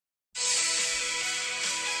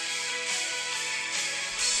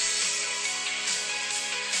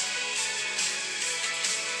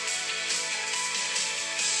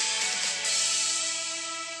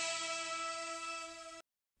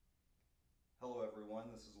Hello, everyone.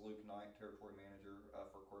 This is Luke Knight, Territory Manager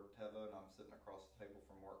for Corteva, and I'm sitting across the table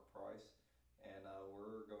from Mark Price. And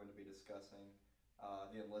we're going to be discussing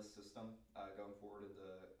the Enlist system going forward into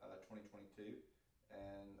 2022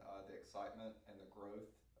 and the excitement and the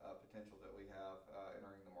growth potential that we have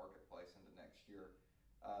entering the marketplace into next year.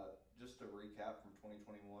 Just to recap from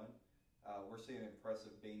 2021, we're seeing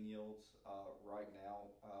impressive bean yields right now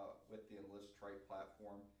with the Enlist trait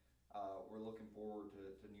platform. We're looking forward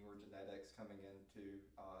to newer genetics coming into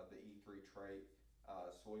the E3 trait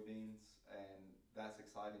soybeans, and that's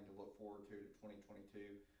exciting to look forward to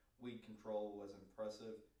 2022. Weed control was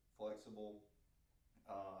impressive, flexible,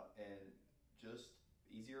 and just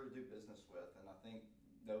easier to do business with. And I think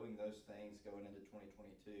knowing those things going into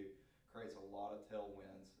 2022 creates a lot of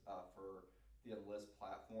tailwinds for the Enlist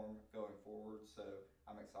platform going forward. So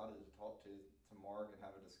I'm excited to talk to Mark and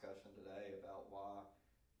have a discussion today about why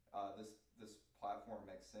this platform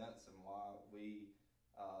makes sense and why we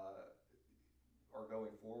are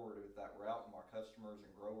going forward with that route, and why customers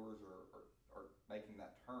and growers are making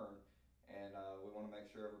that turn. And we want to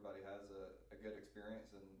make sure everybody has a good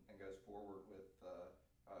experience and goes forward with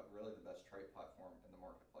really the best trade platform in the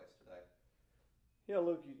marketplace today. Yeah,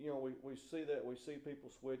 look, we see that. We see people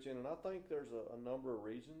switching, and I think there's a number of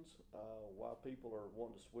reasons why people are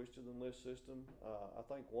wanting to switch to the Enlist system. I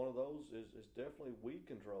think one of those is definitely weed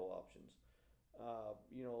control options.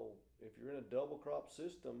 If you're in a double crop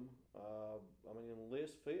system,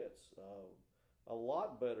 Enlist fits a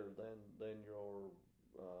lot better than your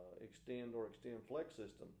Extend or Extend Flex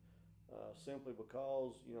system. Simply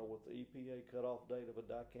because, with the EPA cutoff date of a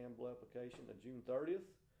dicamba application of June 30th,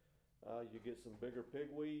 you get some bigger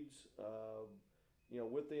pigweeds.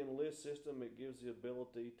 With the Enlist system, it gives the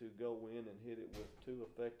ability to go in and hit it with two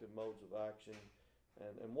effective modes of action.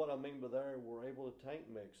 And what I mean by that, we're able to tank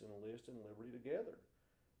mix Enlist and Liberty together.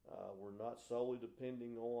 We're not solely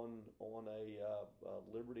depending on a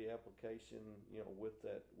Liberty application, with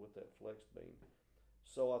that flex bean.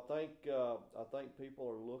 So I think people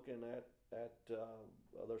are looking at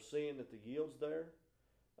they're seeing that the yield's there.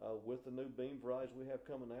 With the new bean varieties we have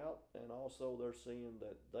coming out, and also they're seeing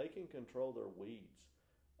that they can control their weeds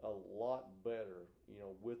a lot better,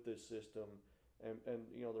 with this system, and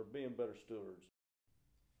they're being better stewards.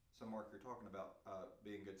 So, Mark, you're talking about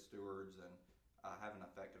being good stewards and having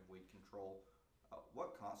effective weed control.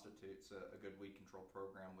 What constitutes a good weed control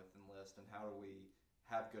program with Enlist, and how do we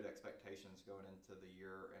have good expectations going into the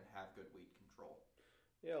year and have good weed control?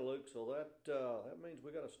 Yeah, Luke. So that means we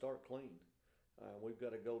got to start clean. We've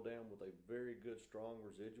got to go down with a very good, strong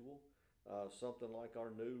residual, something like our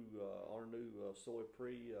new Soy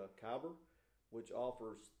Pre Kyber, which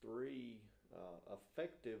offers three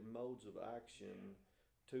effective modes of action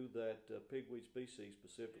to that pigweed species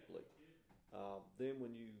specifically. Then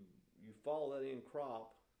when you follow that in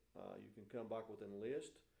crop, you can come back with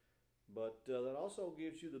Enlist, but that also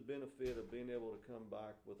gives you the benefit of being able to come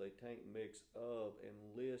back with a tank mix of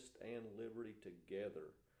Enlist and Liberty together.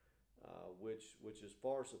 Which is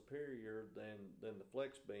far superior than the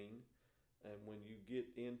flex bean. And when you get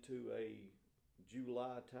into a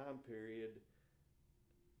July time period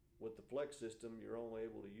with the flex system, you're only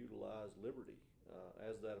able to utilize Liberty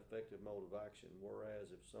as that effective mode of action. Whereas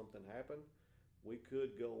if something happened, we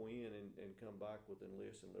could go in and come back with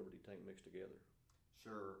Enlist and Liberty tank mix together.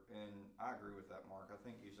 Sure, and I agree with that, Mark. I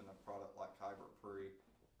think using a product like Kyber Pre,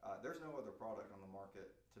 there's no other product on the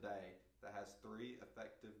market today that has three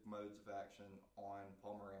effective modes of action on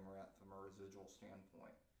Palmer amaranth from a residual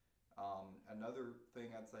standpoint. Another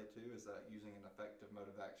thing I'd say too is that using an effective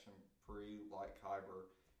mode of action pre like Kyber,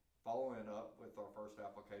 following it up with our first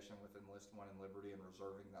application with Enlist One and Liberty, and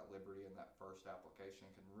reserving that Liberty in that first application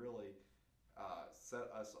can really set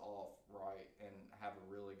us off right and have a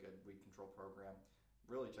really good weed control program,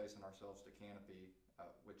 really chasing ourselves to canopy,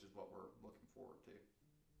 which is what we're looking forward to.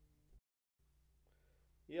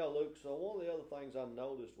 Yeah, Luke. So one of the other things I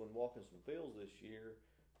noticed when walking some fields this year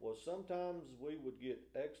was sometimes we would get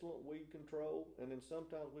excellent weed control, and then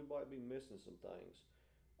sometimes we might be missing some things.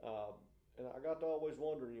 Uh, and I got to always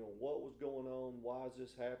wondering, what was going on? Why is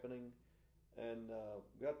this happening? And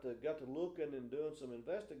got to looking and doing some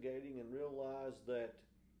investigating and realized that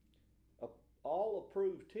uh, all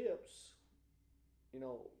approved tips,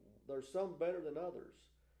 there's some better than others.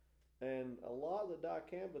 And a lot of the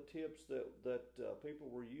dicamba tips that people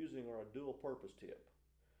were using are a dual purpose tip.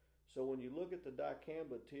 So when you look at the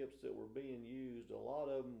dicamba tips that were being used, a lot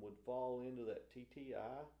of them would fall into that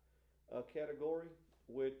TTI category,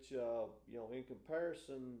 which in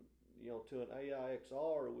comparison to an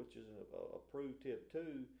AIXR, which is an approved tip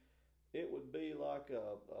 2, it would be like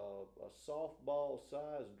a softball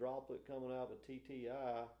sized droplet coming out of a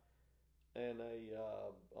TTI and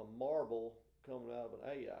a marble coming out of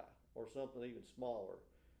an AI or something even smaller.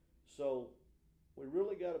 So we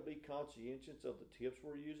really got to be conscientious of the tips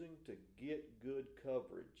we're using to get good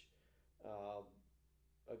coverage. Uh,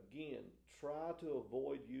 Again, try to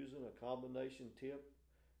avoid using a combination tip.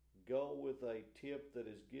 Go with a tip that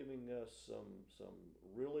is giving us some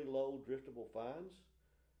really low driftable fines,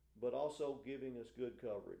 but also giving us good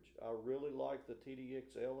coverage. I really like the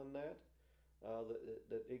TDXL in that.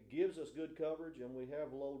 That it gives us good coverage and we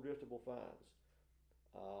have low driftable fines.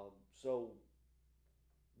 So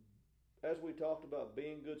as we talked about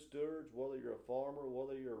being good stewards, whether you're a farmer,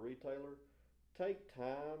 whether you're a retailer, take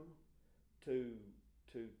time to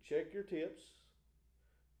check your tips.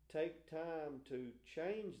 Take time to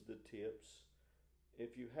change the tips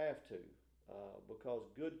if you have to, because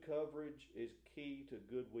good coverage is key to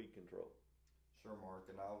good weed control. Sure,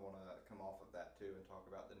 Mark, and I want to come off of that too and talk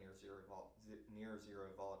about the near zero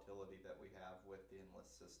volatility that we have with the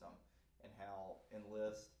Enlist system, and how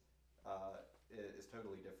Enlist is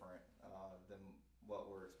totally different than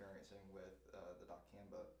what we're experiencing with the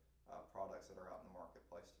dicamba products that are out in the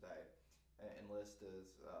marketplace today. Enlist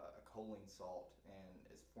is a choline salt and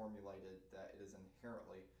is formulated that it is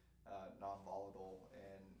inherently non-volatile,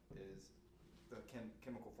 and is the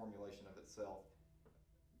chemical formulation of itself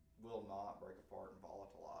will not break apart and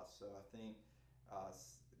volatilize. So I think uh,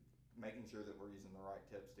 making sure that we're using the right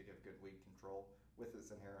tips to give good weed control with this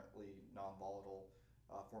inherently non-volatile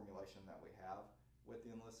formulation that we have with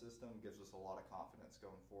the Enlist system gives us a lot of confidence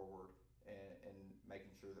going forward, and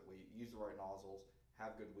making sure that we use the right nozzles,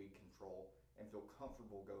 have good weed control, and feel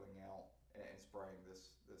comfortable going out and spraying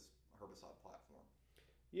this herbicide platform.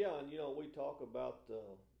 Yeah, and we talk about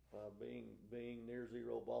being near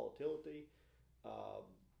zero volatility, uh,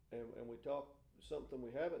 and we talk something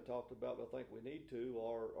we haven't talked about, but I think we need to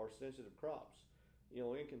are sensitive crops.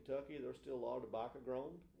 In Kentucky, there's still a lot of tobacco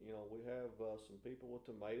grown. We have some people with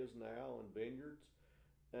tomatoes now and vineyards,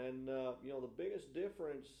 and the biggest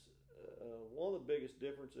difference, one of the biggest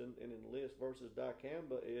difference in Enlist versus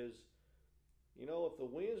dicamba is, if the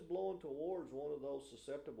wind's blowing towards one of those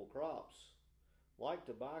susceptible crops, like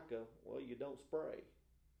tobacco, well, you don't spray.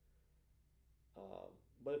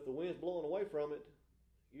 But if the wind's blowing away from it,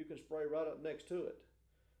 you can spray right up next to it,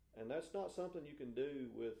 and that's not something you can do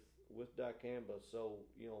with dicamba. So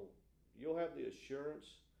you'll have the assurance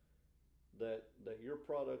that your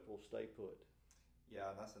product will stay put. Yeah,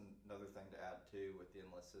 and that's another thing to add too with the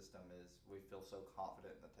Enlist system is we feel so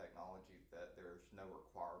confident in the technology that there's no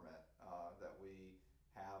requirement that we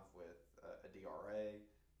have with a DRA,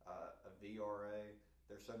 a VRA.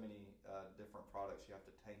 There's so many different products you have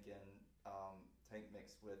to tank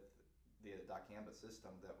mix with the dicamba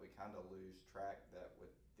system that we kind of lose track that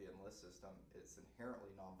with the Enlist system, it's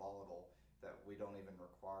inherently non-volatile, that we don't even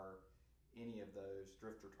require any of those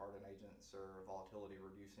drift retardant agents or volatility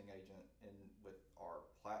reducing agent in with our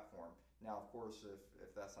platform. Now, of course,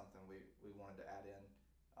 if that's something we wanted to add in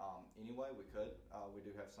anyway, we could. We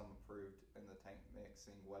do have some approved in the tank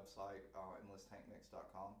mixing website,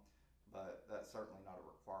 enlisttankmix.com, but that's certainly not a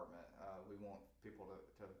requirement. We want people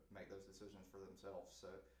to make those decisions for themselves, so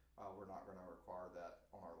we're not going to require that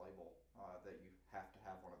on our label, that you have to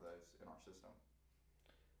have one of those in our system.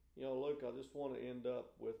 Luke, I just want to end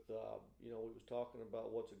up with, we was talking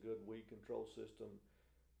about what's a good weed control system.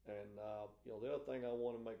 And, the other thing I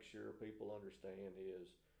want to make sure people understand is,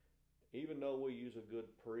 even though we use a good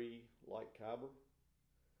pre like Kyber,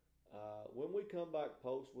 when we come back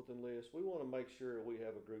post with Enlist, we want to make sure we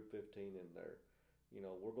have a Group 15 in there.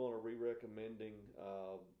 We're going to recommending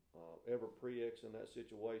Ever-Pre-X in that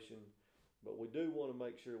situation, but we do want to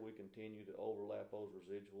make sure we continue to overlap those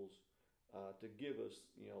residuals to give us,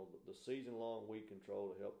 the season-long weed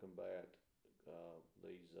control to help combat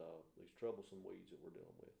these troublesome weeds that we're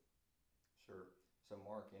dealing with. Sure. So,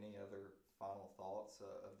 Mark, any other final thoughts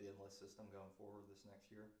of the Enlist system going forward this next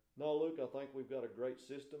year? No, Luke, I think we've got a great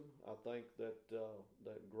system. I think that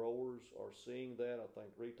growers are seeing that. I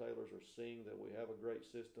think retailers are seeing that we have a great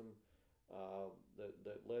system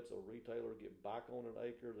that lets a retailer get back on an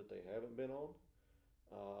acre that they haven't been on,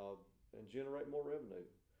 and generate more revenue.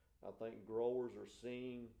 I think growers are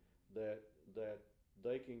seeing that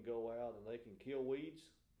they can go out and they can kill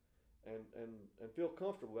weeds and feel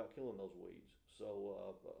comfortable about killing those weeds.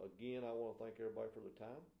 So again, I want to thank everybody for their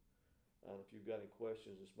time. And if you've got any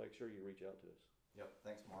questions, just make sure you reach out to us. Yep.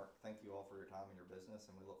 Thanks, Mark. Thank you all for your time and your business,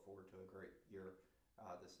 and we look forward to a great year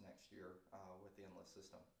this next year with the Enlist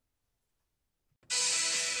system.